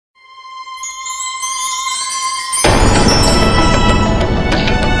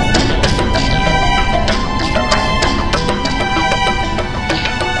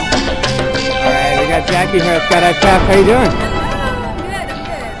Jackie here at Skydive Taft. How you doing?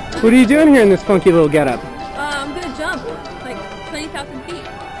 I'm good. What are you doing here in this funky little getup? I'm gonna jump like 20,000 feet.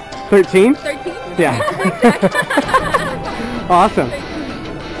 13? 13? Yeah. Awesome.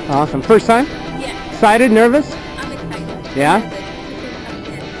 13. Awesome. First time? Yeah. Excited? Nervous? I'm excited. Yeah?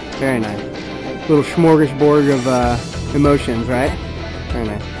 Very nice. Little smorgasbord of emotions, right? Very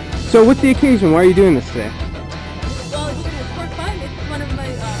nice. So what's the occasion? Why are you doing this today? Well, it's for fun. It's one of my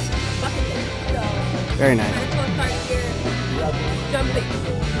bucket lists. So Very nice. might as well start here jumping.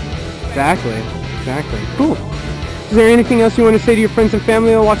 Exactly. Cool. Is there anything else you want to say to your friends and family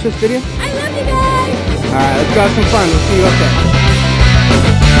that'll watch this video? I love you guys! Alright, let's go have some fun. We'll see you up there.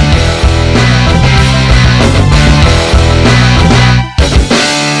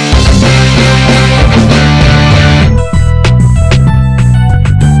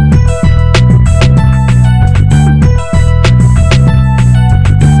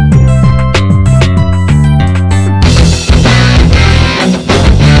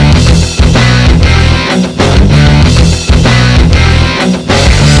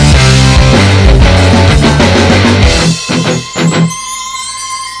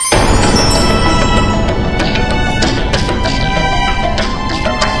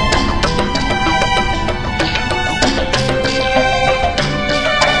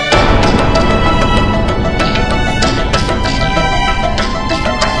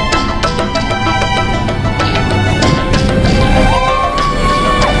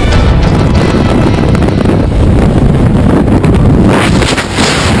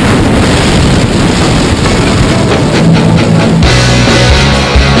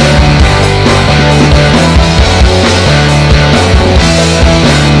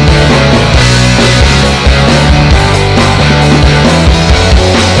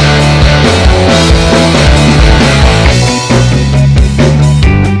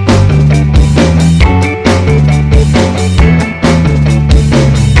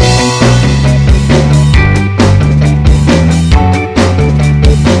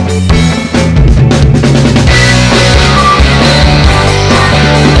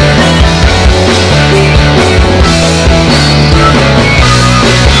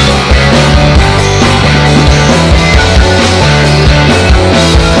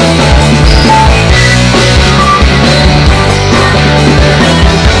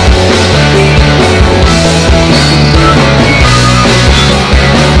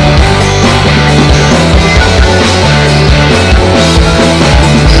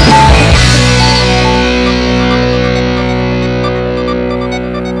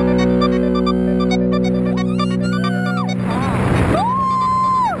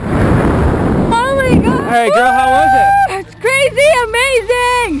 Alright girl, how was it? It's crazy,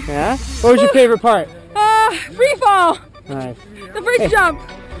 amazing! Yeah? What was your favorite part? Free fall! Nice. The first jump.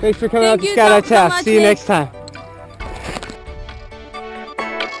 Thanks for coming out to Thank you Skydive so Taft. much, See you Nick. next time.